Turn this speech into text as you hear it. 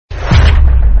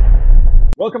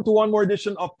Welcome to one more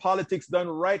edition of Politics Done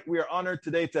Right. We are honored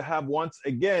today to have once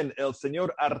again El Señor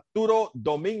Arturo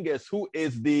Dominguez, who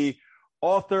is the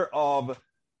author of,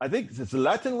 I think it's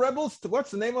Latin Rebels. What's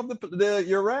the name of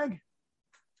your rag?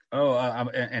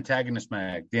 Antagonist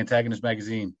Mag, the Antagonist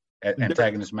Magazine at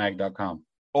antagonistmag.com.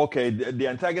 Okay, the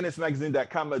Antagonist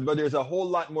Magazine.com. But there's a whole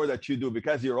lot more that you do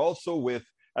because you're also with,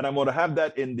 and I'm going to have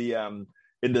that in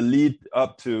the lead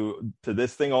up to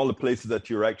this thing, all the places that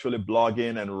you're actually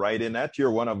blogging and writing at. You're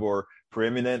one of our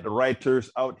preeminent writers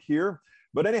out here.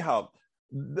 But anyhow,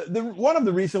 one of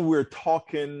the reasons we're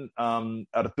talking,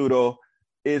 Arturo,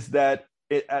 is that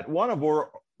at one of our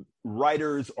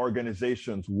writers'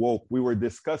 organizations, Woke, we were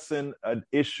discussing an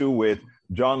issue with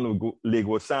John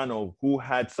Leguizamo, who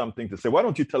had something to say. Why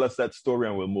don't you tell us that story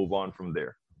and we'll move on from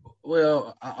there?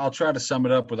 Well, I'll try to sum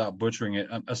it up without butchering it.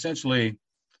 Essentially,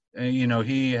 he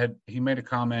made a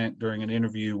comment during an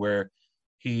interview where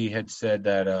he had said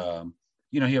that,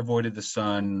 he avoided the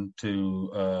sun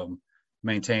to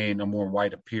maintain a more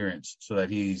white appearance so that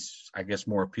he's, I guess,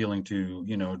 more appealing to,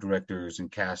 directors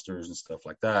and casters and stuff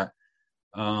like that.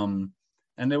 And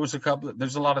there's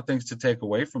a lot of things to take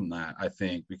away from that, I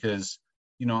think, because,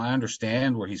 I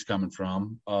understand where he's coming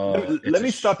from. Let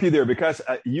me stop you there because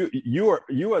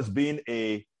you as being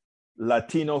a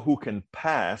Latino who can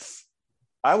pass,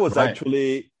 I was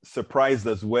actually surprised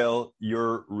as well,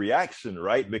 your reaction,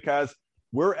 right? Because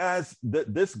whereas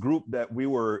this group that we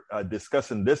were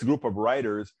discussing, this group of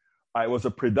writers, I was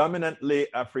a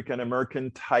predominantly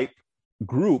African-American type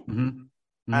group. Mm-hmm.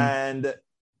 Mm-hmm. And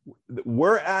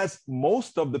whereas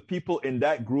most of the people in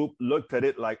that group looked at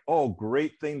it like, oh,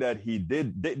 great thing that he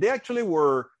did. They actually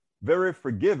were very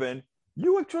forgiving.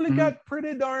 You actually got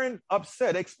pretty darn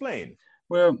upset. Explain.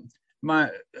 Well,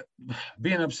 my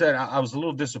being upset, I was a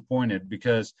little disappointed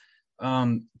because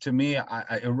to me,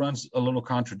 it runs a little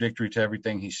contradictory to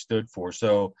everything he stood for.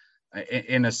 So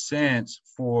in a sense,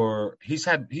 he's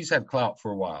had clout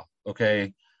for a while.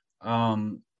 Okay.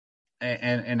 And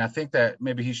I think that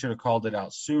maybe he should have called it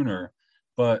out sooner,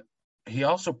 but he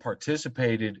also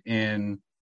participated in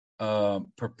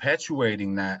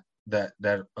perpetuating that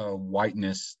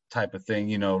whiteness type of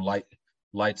thing,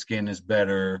 light skin is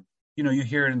better. You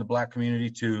hear it in the Black community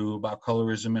too about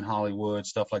colorism in Hollywood,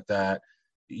 stuff like that.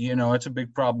 It's a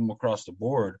big problem across the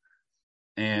board.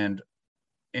 And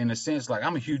in a sense, like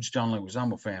I'm a huge John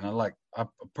Leguizamo fan.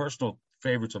 Personal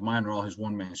favorites of mine are all his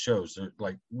one-man shows. They're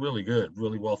like really good,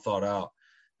 really well thought out.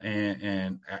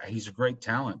 And he's a great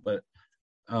talent. But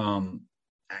and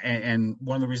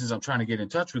one of the reasons I'm trying to get in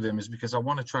touch with him is because I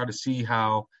want to try to see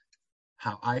how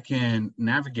I can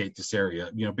navigate this area,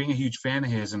 being a huge fan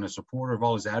of his and a supporter of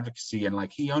all his advocacy. And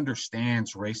like, he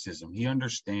understands racism. He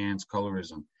understands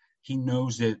colorism. He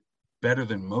knows it better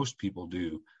than most people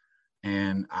do.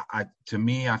 And to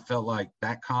me, I felt like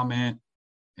that comment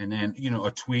and then, a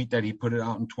tweet that he put it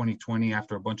out in 2020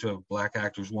 after a bunch of Black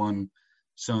actors won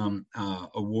some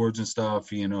awards and stuff,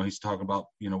 he's talking about,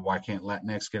 why can't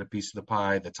Latinx get a piece of the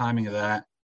pie? The timing of that.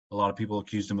 A lot of people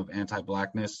accused him of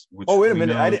anti-Blackness. Oh, wait a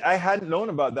minute. I hadn't known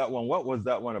about that one. What was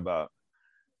that one about?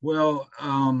 Well,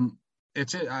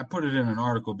 I put it in an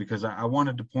article because I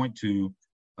wanted to point to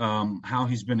how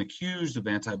he's been accused of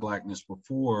anti-Blackness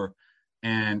before.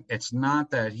 And it's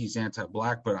not that he's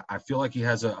anti-Black, but I feel like he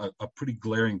has a pretty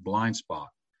glaring blind spot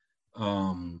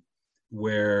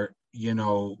where,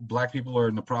 Black people are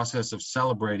in the process of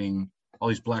celebrating all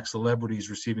these Black celebrities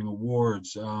receiving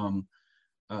awards,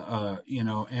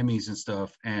 Emmys and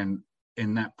stuff. And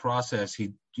in that process,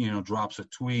 he, drops a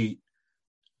tweet,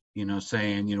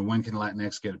 saying, when can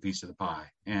Latinx get a piece of the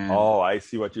pie? And I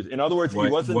see what you're saying. In other words, he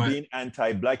wasn't being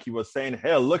anti-Black. He was saying,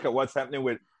 hell, look at what's happening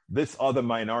with this other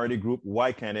minority group.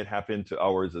 Why can't it happen to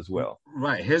ours as well?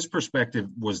 Right. His perspective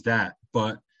was that,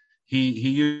 but he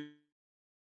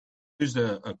used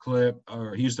a clip,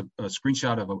 or he used a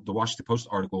screenshot of the Washington Post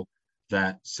article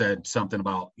that said something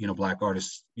about, Black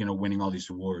artists, winning all these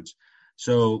awards.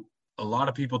 So a lot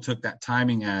of people took that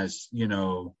timing as,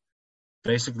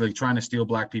 basically trying to steal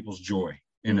Black people's joy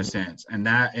in a sense. And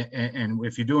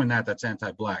if you're doing that, that's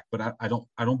anti-Black, but I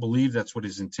don't believe that's what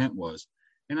his intent was.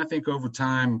 And I think over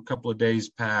time, a couple of days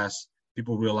pass,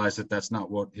 people realize that that's not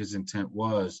what his intent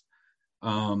was.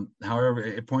 However,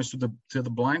 it points to the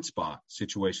blind spot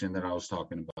situation that I was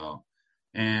talking about.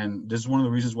 And this is one of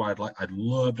the reasons why I'd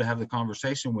love to have the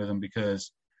conversation with him,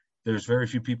 because there's very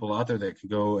few people out there that can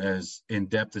go as in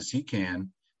depth as he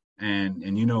can. And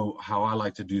how I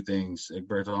like to do things,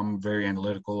 Egberto. I'm very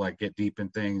analytical. I get deep in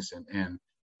things, and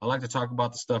I like to talk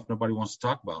about the stuff nobody wants to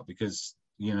talk about, because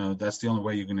that's the only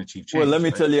way you can achieve change. Well, let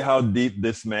me tell you how deep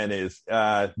this man is.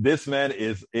 This man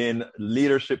is in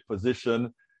leadership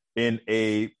position in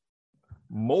a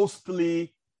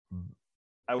mostly,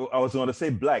 I was going to say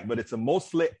black, but it's a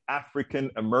mostly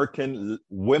African American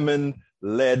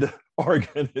women-led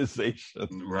organization.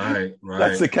 Right.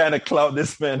 That's the kind of clout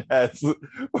this man has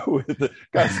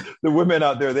because the women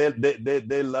out there,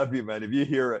 they love you, man. If you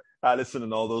hear Allison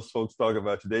and all those folks talk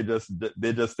about you, they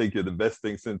just think you're the best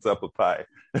thing since apple pie.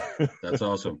 That's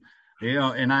awesome.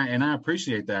 And I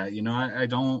appreciate that. I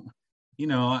don't,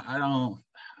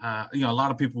 a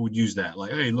lot of people would use that,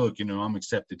 like, hey, look, I'm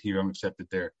accepted here, I'm accepted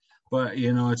there. But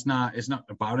it's not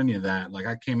about any of that. Like,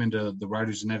 I came into the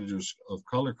Writers and Editors of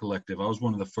Color Collective. I was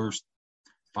one of the first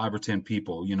 5 or 10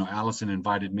 people. Allison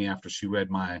invited me after she read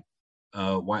my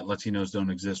White Latinos Don't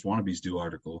Exist, Wannabes Do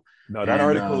article. No, that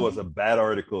article was a bad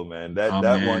article, man. That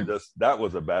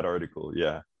was a bad article.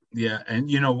 Yeah. Yeah. And,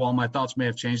 while my thoughts may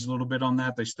have changed a little bit on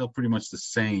that, they're still pretty much the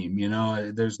same.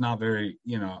 There's not very,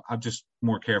 I'm just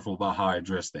more careful about how I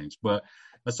address things. But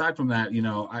aside from that,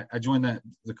 I joined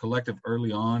the collective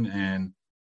early on, and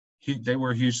they were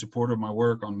a huge supporter of my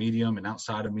work on Medium and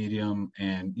outside of Medium.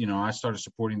 And, I started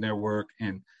supporting their work,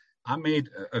 and I made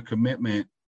a commitment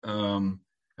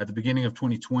at the beginning of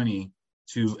 2020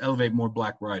 to elevate more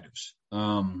Black writers.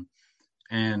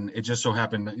 And it just so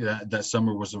happened that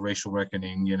summer was the racial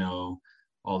reckoning,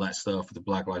 all that stuff with the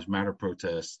Black Lives Matter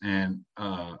protests. And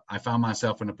I found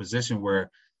myself in a position where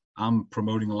I'm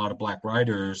promoting a lot of Black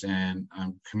writers, and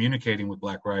I'm communicating with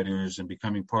Black writers and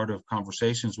becoming part of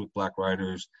conversations with Black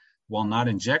writers while not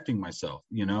injecting myself,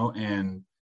 and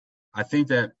I think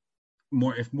that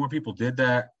if more people did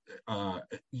that,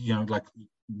 like,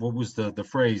 what was the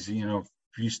phrase, if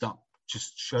you stop,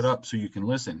 just shut up so you can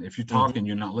listen. If you're talking,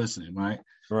 you're not listening, right?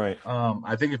 Right.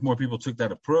 I think if more people took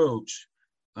that approach,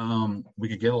 we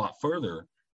could get a lot further.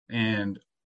 And,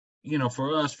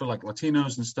 for us, for like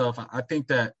Latinos and stuff, I think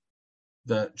that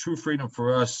the true freedom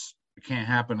for us can't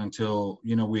happen until,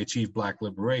 we achieve Black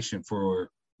liberation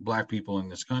for Black people in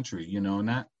this country, and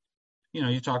that,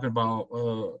 you're talking about,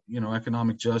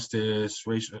 economic justice,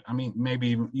 racial,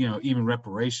 maybe, even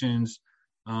reparations,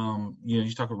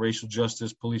 you talk about racial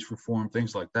justice, police reform,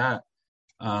 things like that,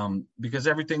 because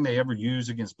everything they ever use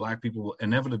against Black people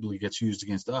inevitably gets used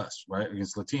against us, right?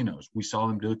 Against Latinos. We saw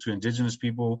them do it to indigenous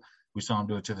people. We saw them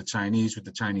do it to the Chinese with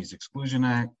the Chinese Exclusion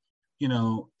Act.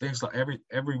 Things like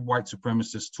every white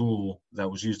supremacist tool that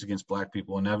was used against Black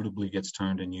people inevitably gets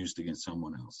turned and used against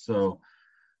someone else. So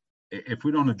if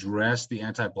we don't address the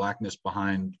anti-Blackness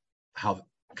behind how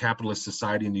capitalist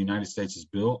society in the United States is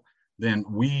built, then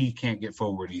we can't get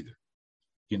forward either.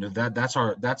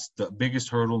 That's the biggest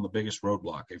hurdle and the biggest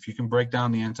roadblock. If you can break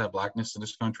down the anti-Blackness in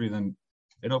this country, then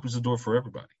it opens the door for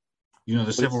everybody.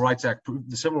 The Civil Rights Act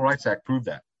proved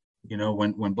that.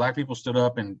 When Black people stood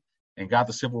up and got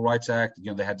the Civil Rights Act,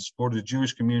 they had the support of the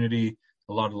Jewish community,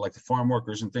 a lot of like the farm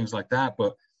workers and things like that.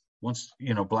 But once,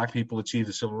 Black people achieved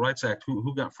the Civil Rights Act,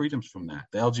 who got freedoms from that?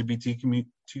 The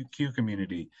LGBTQ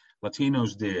community,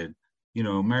 Latinos did,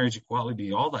 marriage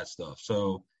equality, all that stuff.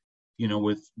 So,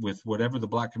 with whatever the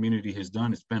Black community has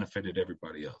done, it's benefited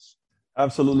everybody else.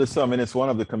 Absolutely. So, it's one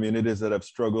of the communities that have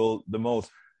struggled the most.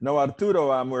 Now,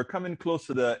 Arturo, we're coming close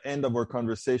to the end of our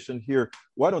conversation here.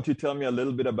 Why don't you tell me a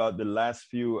little bit about the last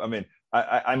few?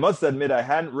 I must admit, I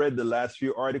hadn't read the last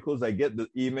few articles. I get the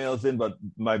emails in, but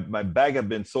my bag have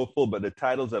been so full, but the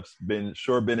titles have been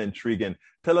intriguing.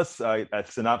 Tell us a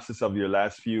synopsis of your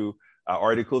last few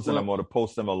articles, and I'm going to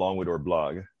post them along with our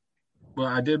blog. Well,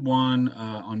 I did one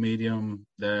on Medium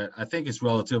that I think is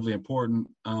relatively important.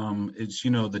 It's,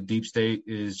 the deep state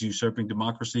is usurping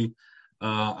democracy.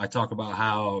 I talk about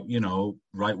how,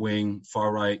 right-wing,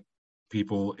 far-right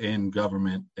people in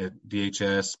government, at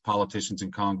DHS, politicians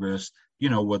in Congress,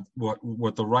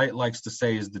 what the right likes to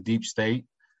say is the deep state.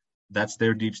 That's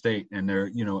their deep state, and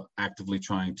they're, actively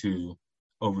trying to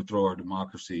overthrow our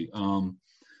democracy.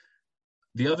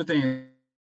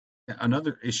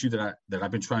 Another issue that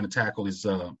I've been trying to tackle is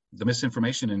the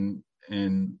misinformation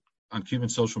on Cuban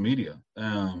social media.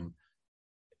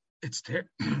 It's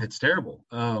terrible.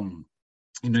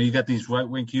 You got these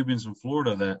right-wing Cubans in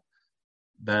Florida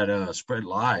that spread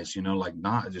lies, like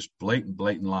not just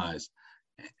blatant lies.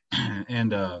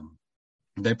 And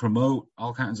they promote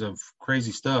all kinds of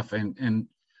crazy stuff. And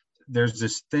there's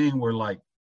this thing where, like,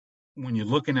 when you're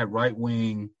looking at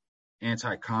right-wing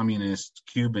anti-communist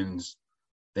Cubans,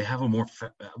 they have a more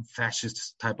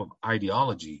fascist type of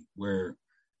ideology where,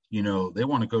 they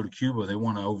want to go to Cuba, they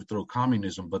want to overthrow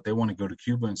communism, but they want to go to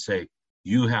Cuba and say,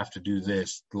 you have to do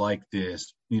this like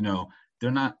this.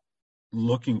 They're not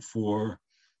looking for,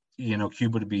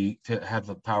 Cuba to have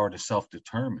the power to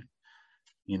self-determine,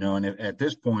 and at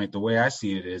this point, the way I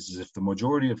see it is if the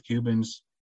majority of Cubans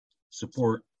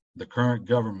support the current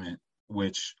government,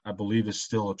 which I believe is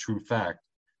still a true fact,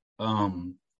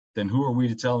 then who are we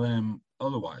to tell them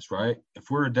otherwise, right? If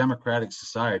we're a democratic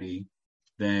society,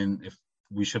 then if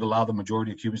we should allow the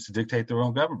majority of Cubans to dictate their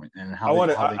own government and how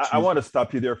they I choose. want to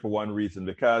stop you there for one reason,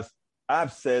 because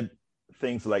I've said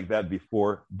things like that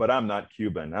before, but I'm not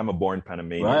Cuban. I'm a born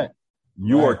Panamanian. Right.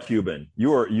 You are Cuban.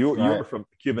 You're Right. from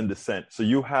Cuban descent, so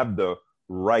you have the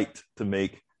right to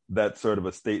make that sort of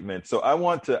a statement. So I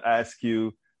want to ask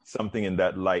you something in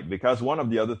that light, because one of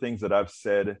the other things that I've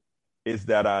said is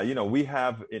that we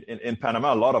have in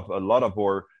Panama a lot of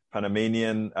our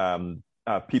Panamanian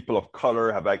people of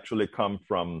color have actually come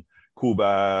from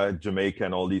Cuba, Jamaica,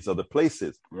 and all these other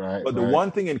places. Right. But the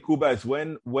one thing in Cuba is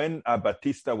when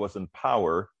Batista was in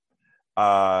power,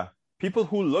 people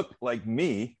who looked like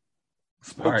me,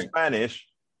 spoke Spanish,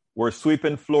 were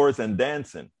sweeping floors and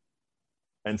dancing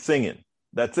and singing.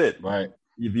 That's it. Right.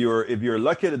 If you're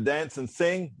lucky to dance and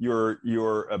sing,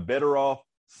 you're a better off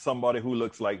somebody who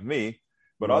looks like me.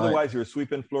 But otherwise, you're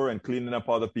sweeping floor and cleaning up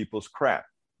other people's crap.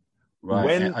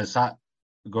 Right.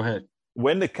 Go ahead.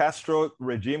 When the Castro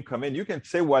regime come in, you can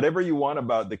say whatever you want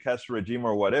about the Castro regime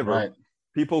or whatever. Right.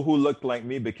 People who looked like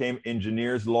me became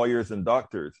engineers, lawyers, and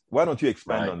doctors. Why don't you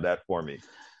expand on that for me?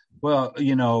 Well,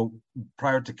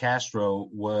 prior to Castro,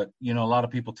 what, a lot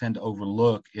of people tend to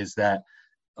overlook is that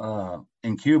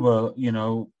in Cuba,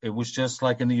 it was just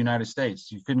like in the United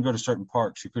States. You couldn't go to certain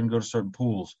parks. You couldn't go to certain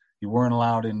pools. You weren't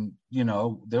allowed in,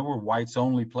 there were whites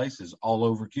only places all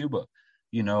over Cuba,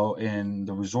 in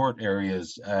the resort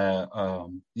areas,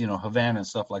 Havana and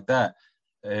stuff like that.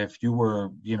 If you were,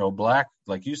 black,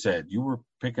 like you said, you were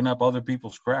picking up other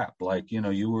people's crap. Like,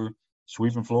 you were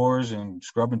sweeping floors and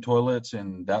scrubbing toilets,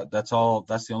 and that's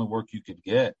the only work you could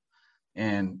get.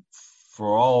 And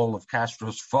for all of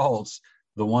Castro's faults,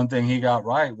 the one thing he got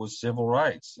right was civil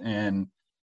rights. And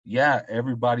yeah,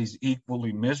 everybody's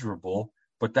equally miserable,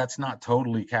 but that's not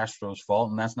totally Castro's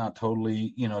fault, and that's not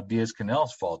totally,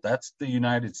 Diaz-Canel's fault. That's the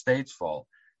United States' fault.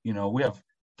 We have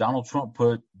Donald Trump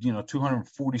put,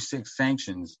 246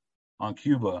 sanctions on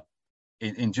Cuba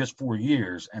in just 4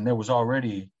 years, and there was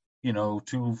already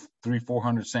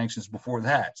 400 sanctions before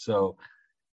that. So,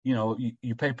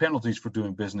 you pay penalties for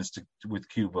doing business with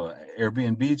Cuba.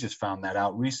 Airbnb just found that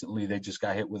out recently. They just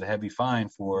got hit with a heavy fine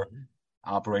for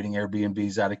operating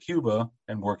Airbnbs out of Cuba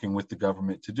and working with the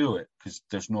government to do it, because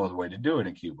there's no other way to do it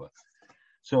in Cuba.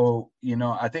 So,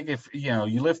 I think if,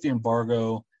 you lift the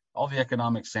embargo, all the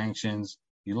economic sanctions,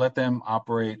 you let them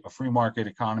operate a free market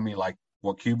economy like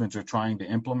what Cubans are trying to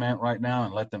implement right now,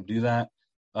 and let them do that,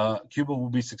 Cuba will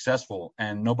be successful,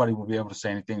 and nobody will be able to say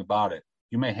anything about it.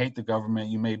 You may hate the government,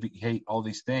 you may hate all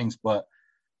these things, but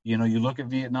you look at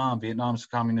Vietnam. Vietnam's a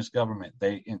communist government.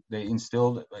 They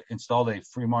installed a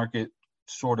free market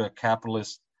sort of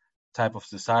capitalist type of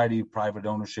society, private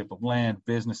ownership of land,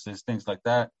 businesses, things like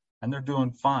that, and they're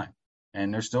doing fine,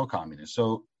 and they're still communist.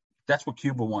 So that's what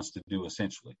Cuba wants to do,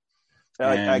 essentially.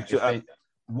 What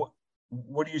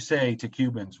do you say to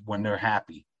Cubans when they're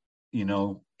happy,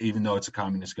 even though it's a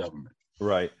communist government?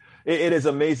 Right. It is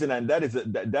amazing, and that is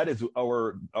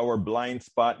our blind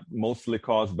spot, mostly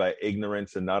caused by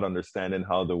ignorance and not understanding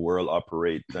how the world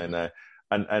operates, and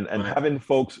having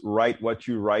folks write what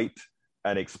you write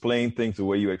and explain things the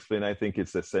way you explain. I think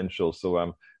it's essential.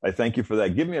 So I thank you for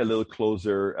that. Give me a little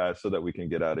closer so that we can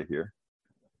get out of here.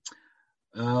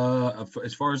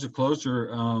 As far as the closer,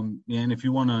 and if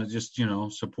you want to just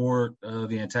support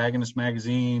the Antagonist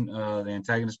magazine,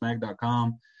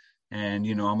 theantagonistmag.com. And,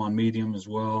 I'm on Medium as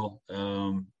well.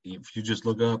 If you just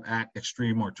look up at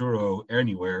Extreme Arturo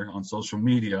anywhere on social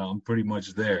media, I'm pretty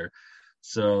much there.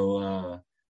 So,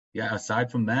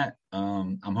 aside from that,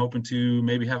 I'm hoping to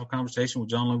maybe have a conversation with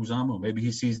John Leguizamo. Maybe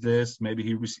he sees this. Maybe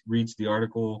he reads the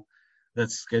article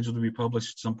that's scheduled to be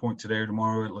published at some point today or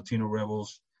tomorrow at Latino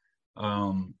Rebels.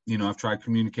 I've tried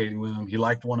communicating with him. He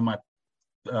liked one of my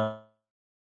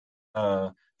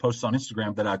posts on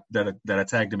Instagram that I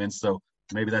tagged him in. So,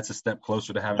 maybe that's a step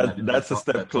closer to having that's a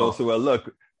step closer. Well,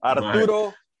 look,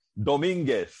 Arturo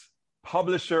Dominguez,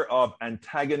 publisher of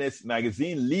Antagonist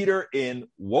magazine, leader in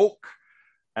woke,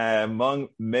 among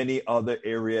many other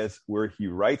areas where he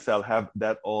writes. I'll have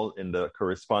that all in the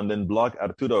correspondent blog.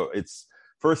 Arturo,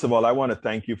 first of all, I want to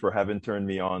thank you for having turned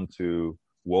me on to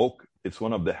woke. It's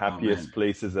one of the happiest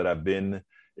places that I've been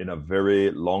in a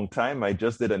very long time. I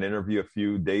just did an interview a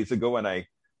few days ago, and I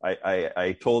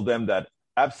told them that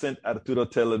absent Arturo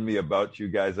telling me about you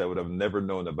guys, I would have never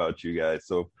known about you guys.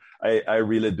 So I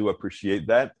really do appreciate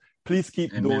that. Please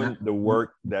keep doing the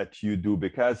work that you do,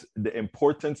 because the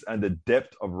importance and the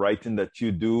depth of writing that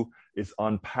you do is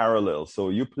unparalleled. So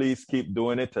you please keep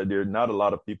doing it. There are not a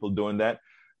lot of people doing that.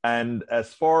 And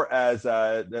as far as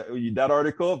that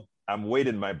article, I'm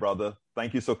waiting, my brother.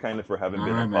 Thank you so kindly for having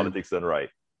been on Politics Done Right.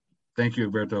 Thank you,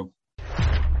 Alberto.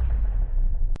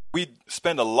 We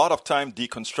spend a lot of time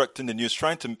deconstructing the news,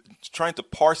 trying to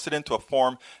parse it into a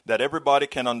form that everybody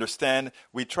can understand.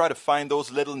 We try to find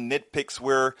those little nitpicks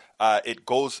where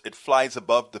it flies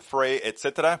above the fray,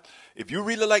 etc. If you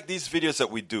really like these videos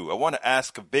that we do, I want to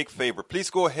ask a big favor. Please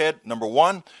go ahead. Number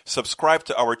 1, subscribe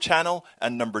to our channel.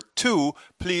 And number 2,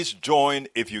 please join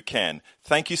if you can.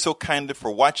 Thank you so kindly for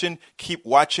watching. Keep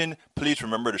watching. Please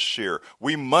remember to share.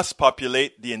 We must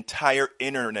populate the entire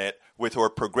internet with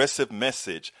our progressive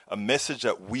message, a message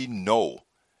that we know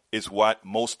is what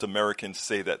most Americans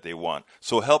say that they want.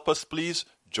 So help us, please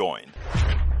join.